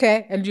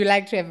 Okay, and you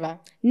like Trevor?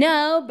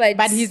 No,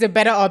 but he's a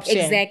better option.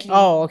 Exactly.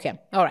 Oh, okay.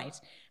 All right.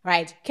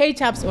 Right.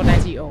 K-Chaps or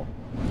Natty O?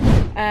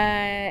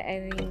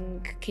 I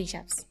think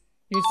K-Chaps.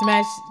 You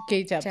smash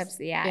K-Chaps? Chaps,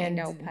 yeah, and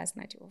I'll pass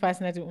Natty O. Pass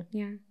Natty O.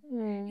 Yeah.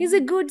 He's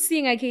a good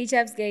singer,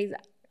 K-Chaps, guys.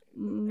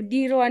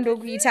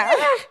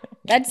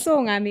 That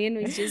song, I mean,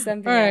 is just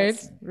something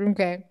else.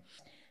 Okay.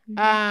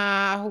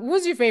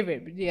 Who's your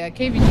favorite? Yeah,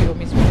 KVG or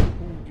Miss Who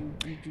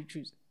would you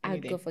choose?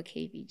 I'd go for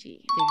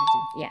KVG.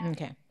 KVG. Yeah.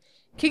 Okay.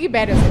 Kiki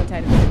Badders or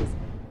TADIWA?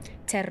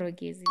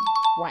 Terrogezi.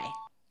 Why?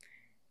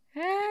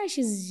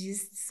 She's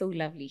just so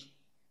lovely.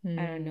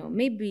 I don't know.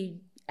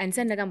 Maybe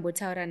Ansanda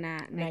Gambotaura na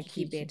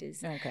Kiki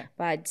Badders. Okay.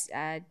 But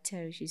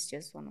Terry, she's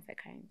just one of a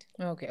kind.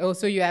 Okay. Oh,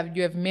 so you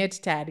have met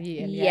Tari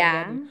and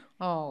yeah.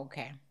 Oh,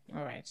 okay.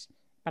 All right.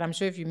 But I'm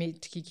sure if you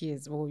meet Kiki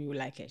as well, you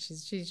like her.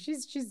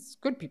 She's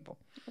good people.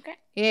 Okay.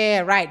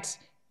 Yeah, right.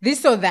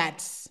 This or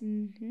that.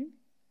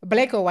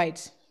 Black or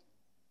white?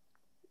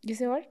 You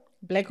say what?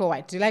 Black or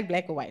white. Do you like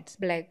black or white?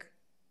 Black.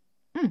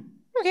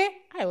 Okay.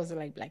 I also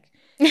like black.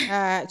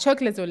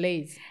 Chocolates or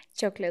Lays?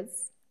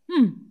 Chocolates.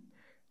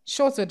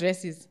 Shorts or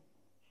dresses?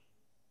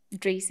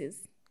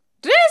 Dresses.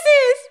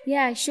 Dresses?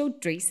 Yeah, short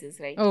dresses,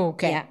 right? Oh,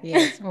 okay. Yeah.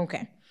 Yes.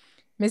 Okay.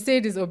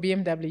 Mercedes or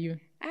BMW?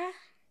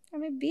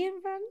 I'm a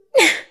BM fan.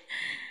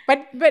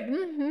 but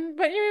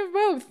you have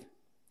both.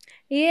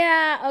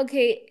 Yeah,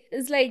 okay.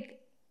 It's like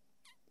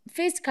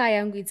first car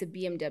yangu it's a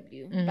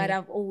BMW, but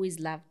I've always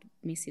loved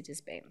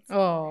Mercedes Benz.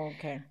 Oh,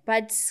 okay.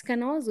 But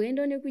can also end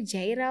on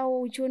kujaira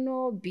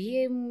uchono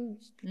BM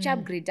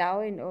upgrade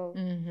and all.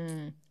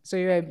 So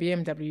you're a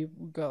BMW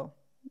girl.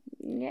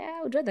 Yeah,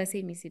 I would rather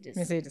say Mercedes.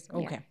 Mercedes.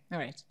 Okay. Yeah. All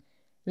right.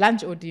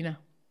 Lunch or dinner?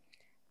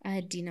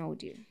 Dinner or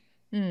dinner.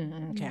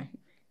 Okay.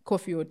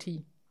 Coffee or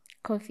tea?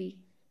 Coffee.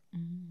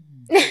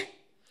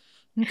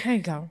 Okay,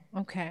 girl.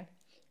 Okay.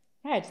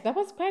 Right. That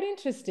was quite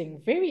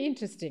interesting. Very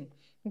interesting.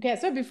 Okay.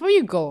 So before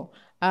you go,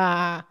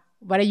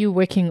 what are you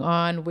working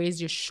on?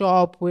 Where's your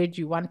shop? Where do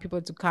you want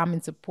people to come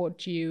and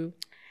support you?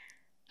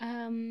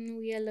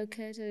 We are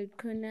located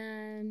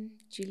Kona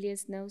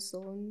Julius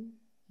Nelson.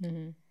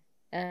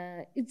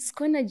 It's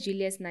Kona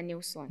Julius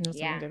Nelson.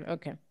 Yeah.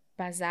 Okay.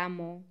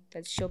 Bazamo.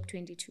 That's shop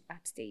 22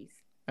 upstairs.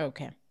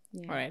 Okay.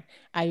 Yeah. All right.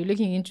 Are you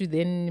looking into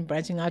then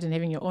branching out and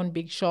having your own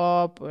big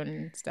shop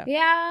and stuff?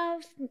 Yeah.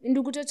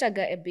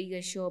 Ndukutochaga a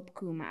bigger shop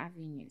Kuma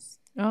Avenues.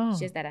 Oh. It's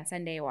just that on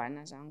Sunday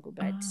one zangu,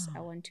 but I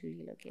want to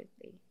relocate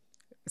there.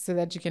 So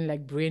that you can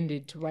like brand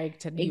it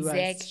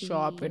WYKTADIWA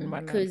shop and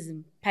whatnot. Because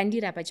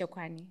Pandira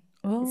Pachakwani.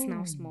 It's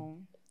now small.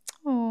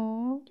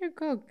 Oh, you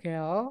good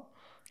girl.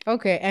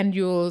 Okay, and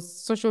your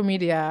social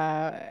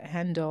media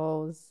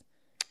handles?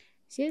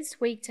 Just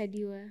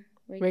WYKTADIWA.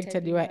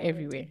 WYKTADIWA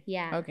everywhere.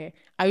 Yeah. Okay.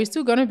 Are you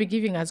still going to be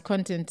giving us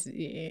content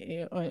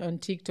on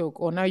TikTok,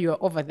 or now you're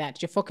over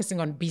that? You're focusing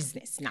on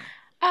business now?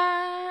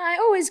 I I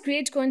always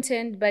create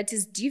content, but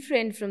it's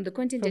different from the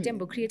content that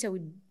I'm a creator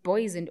with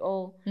boys and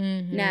all.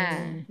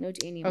 Nah,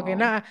 not anymore. Okay,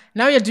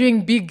 now you're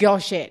doing big girl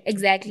shit.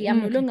 Exactly.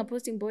 I'm no longer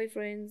posting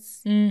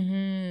boyfriends.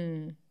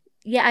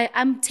 Yeah,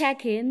 I'm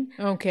tagging.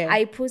 Okay.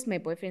 I post my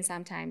boyfriend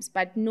sometimes,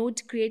 but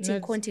not creating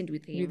content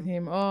with him. With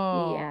him.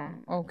 Oh. Yeah.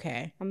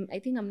 Okay. I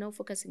think I'm now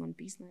focusing on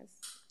business.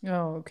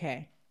 Oh,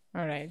 okay.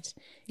 All right.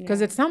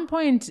 Because at some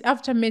point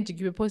after Magic,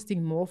 you were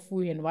posting more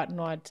food and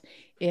whatnot.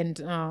 And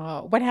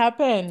what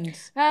happened?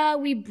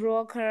 We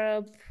broke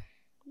up.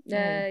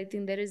 I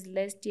think that is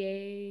last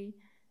year,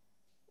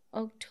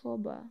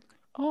 October.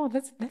 Oh,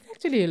 that's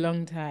actually a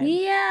long time.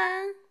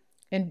 Yeah.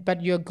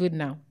 But you're good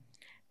now.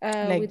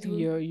 Like with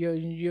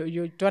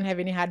you don't have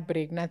any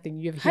heartbreak, nothing.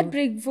 You have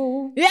heartbreak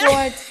for yeah.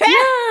 what?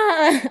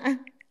 Yeah.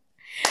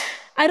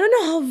 I don't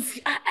know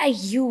how I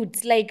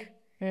healed. Like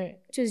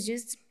it was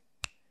just.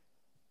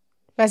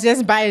 But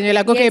just bye, and you're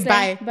like, okay, yes,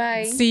 bye.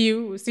 Bye. See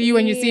you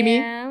when you see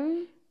me.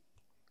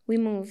 We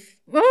move.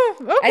 Oh,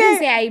 okay. I didn't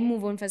say I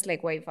move on first like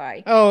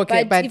Wi-Fi. Oh,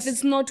 okay. But if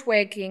it's not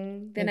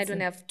working, then I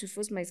don't have to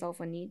force myself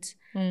on it.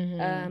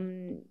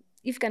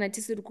 If kana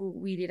tisiri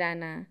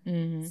kuwirirana,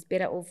 it's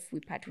better off we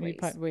part ways. We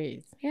part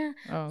ways. Yeah.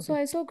 Oh, okay. So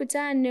I saw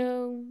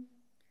kutano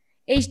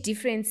age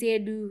difference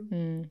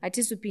yedu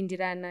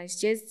atisupindirana.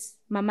 It's just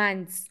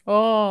mamans.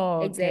 Oh,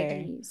 okay.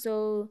 Exactly.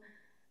 So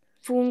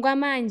pfungwa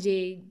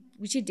manje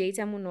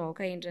uchidata munhu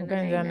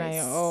wakaenderana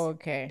naye. Oh,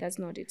 okay. That's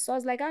not it. So I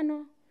was like,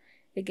 no,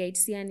 the guy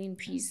siyani in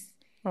peace.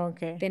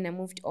 Okay. Then I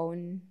moved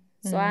on.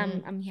 So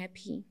I'm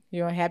happy.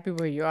 You're happy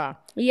where you are.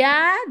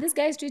 Yeah, this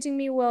guy is treating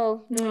me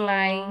well. No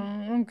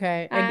lie.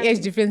 Okay. And age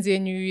difference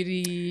in you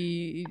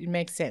really it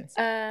makes sense.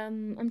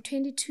 I'm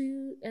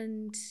 22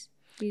 and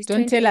he's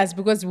Don't 28. tell us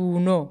because we will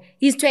know.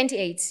 He's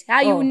 28.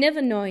 You will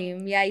never know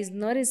him. Yeah, he's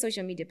not a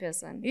social media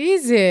person.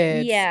 Is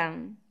it? Yeah.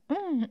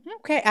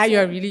 Okay.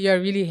 You're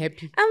really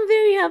happy. I'm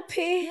very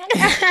happy.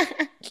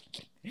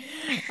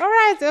 All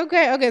right.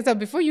 Okay. So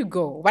before you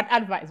go, what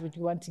advice would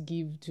you want to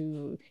give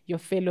to your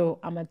fellow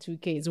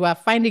Ama2Ks who are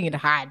finding it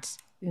hard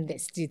in the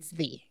streets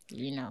there,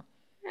 you know?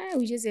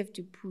 We just have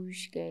to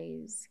push,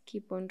 guys.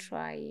 Keep on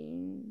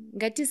trying.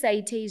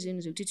 Ngatisaite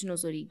izvinhu zvekuti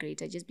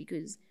tinozoregreta just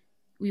because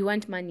we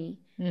want money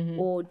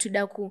or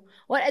tudaku.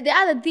 What the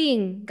other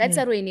thing?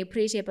 Ngatisarwe ne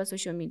pressure pa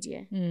social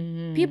media.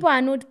 People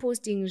are not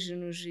posting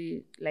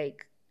zvinhu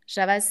like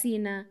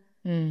zvavasina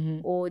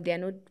or they are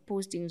not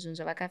posting zvinhu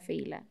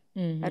zvavakafaila.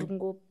 Vari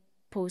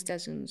kungoposta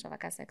zvinhu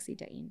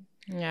zvavakasucceeda in.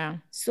 Yeah.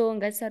 So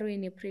ngatisarwe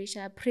ne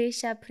pressure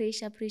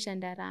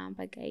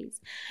ndaramba,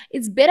 guys.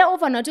 It's better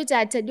off anototi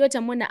atadiwa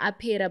tamona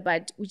apera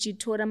but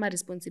uchitora ma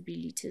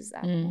responsibilities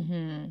ako.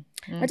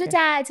 Atoti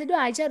atadiwa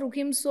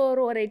hacharuki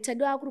musoro or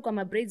atadiwa akuruka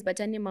ma braids but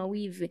ane ma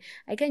weave.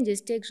 I can't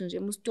just take zvinhu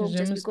zvemustop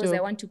just because I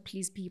want to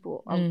please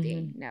people out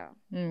there. No.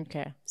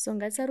 Okay. So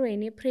ngatisarwe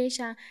ne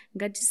pressure,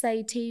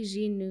 ngatisaite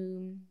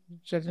zvinhu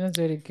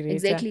zvatinozoregreta.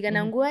 Exactly.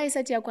 Kana nguva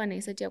isati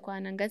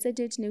yakwana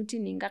ngatisati tine kuti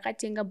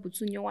ngakatenga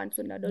bhutsu nyowani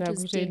so ndada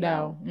kutozitenga.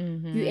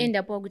 You end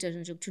up wakuita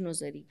zvinhu zvekuti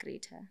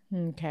unozoregreta.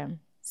 Okay.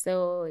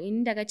 So ini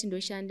ndakati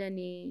ndoshanda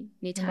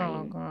ne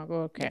time.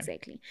 Okay.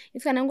 Exactly.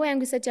 If kana nguva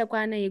yangu isati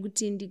yakwana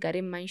yekuti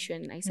ndigare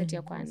mansion isati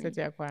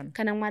yakwana.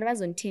 Kana Mwari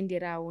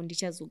vazonditenderawo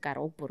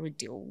ndichazogarawo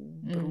borodeo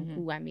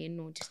buruku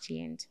ameno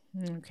tichienda.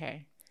 Okay.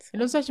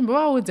 And also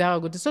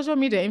chimbovaudzawo kuti social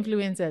media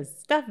influencers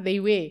stuff they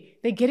wear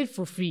they get it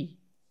for free.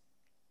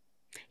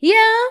 Yeah.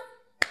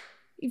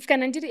 If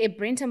kana ndiri a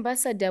brand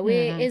ambassador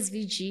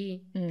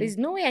SVG, there's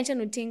no way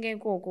achanotenga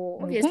ikoko.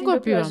 Obviously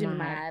ndopiwa zvinhu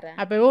mahara.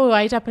 Apa iwo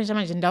waita pressure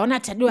manje ndaona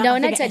Tadiwa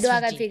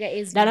akapfeka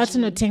SVG. Ndaona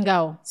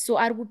tinotengawo. So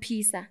ari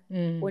kupisa.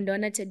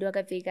 Ndaona Tadiwa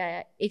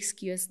akapfeka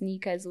XQ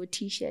sneakers or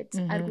t-shirts.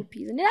 Ari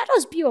kupisa.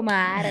 Ndinatozvipiwa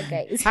mahara,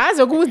 guys.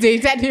 Hazokuudzei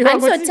Tadiwa.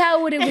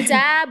 Handizotauri kuti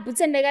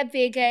bhutsa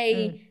ndakapfeka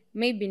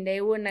maybe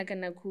ndaiona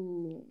kana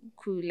ku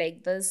like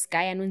this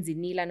guy anonzi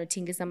Nila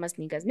anotengesa ma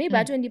sneakers. Maybe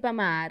atondipa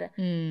mahara.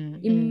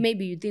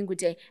 Maybe you think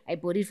kuti I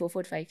bought it for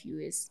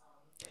 $45.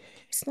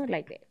 It's not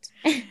like that.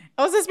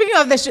 Also, speaking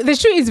of the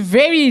shoe is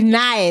very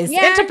nice.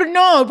 Yeah.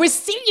 Entrepreneur, we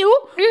see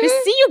you. We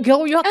see you,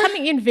 girl. You're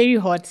coming in very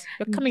hot.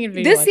 You're coming in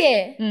very hot. This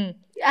year?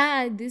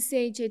 This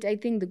year, I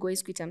think the go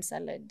is Quitam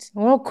salad.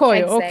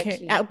 Okay,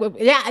 exactly.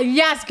 Okay.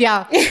 Yes,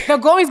 girl. The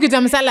goal is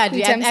Quitam salad.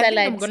 I think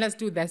I'm going to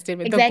do that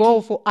statement. Exactly. The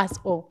goal for us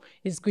all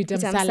is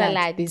Quitam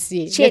salad this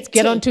year. Let's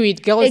get on to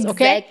it, girls.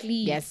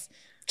 Exactly. Okay? Yes.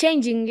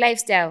 Changing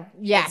lifestyle.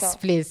 Yes,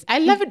 please. I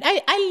love it.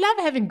 I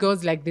love having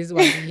girls like this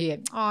one here.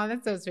 Oh,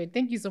 that's so sweet.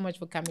 Thank you so much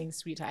for coming,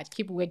 sweetheart.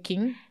 Keep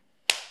working.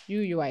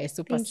 You are a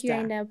superstar. Thank you,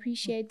 and I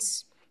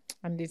appreciate.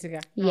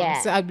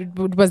 Yeah. So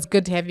it was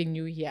good having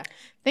you here.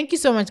 Thank you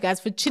so much, guys,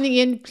 for tuning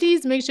in.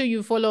 Please make sure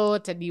you follow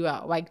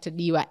TADIWA,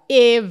 WYKTADIWA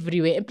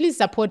everywhere. And please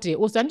support her.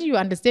 Also, until you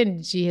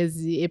understand she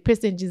has a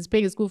person she's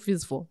paying school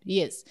fees for.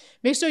 Yes.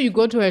 Make sure you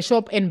go to her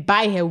shop and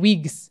buy her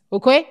wigs.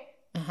 Okay?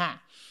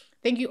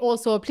 Thank you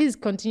also. Please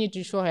continue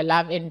to show her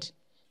love and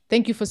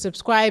thank you for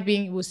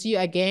subscribing. We'll see you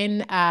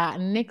again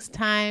next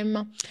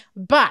time.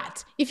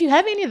 But if you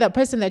have any other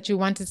person that you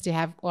want us to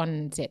have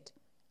on set,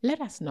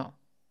 let us know.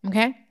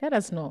 Okay? Let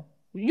us know.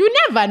 You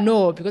never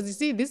know, because you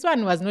see, this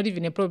one was not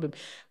even a problem.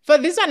 For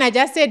this one, I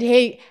just said,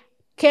 hey,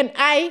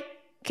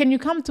 can you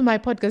come to my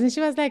podcast? And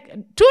she was like,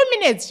 2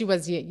 minutes she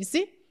was here, you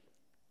see?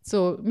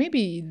 So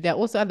maybe there are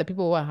also other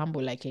people who are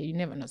humble like her. You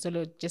never know.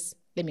 So just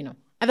let me know.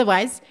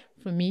 Otherwise,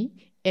 for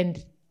me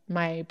and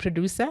my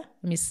producer,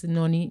 Miss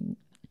Noni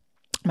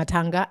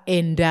Matanga,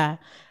 and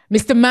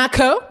Mr.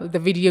 Marco, the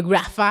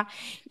videographer,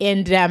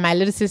 and my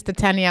little sister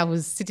Tanya,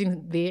 who's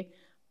sitting there,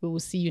 we will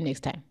see you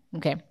next time.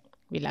 Okay?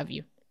 We love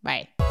you.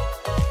 Bye.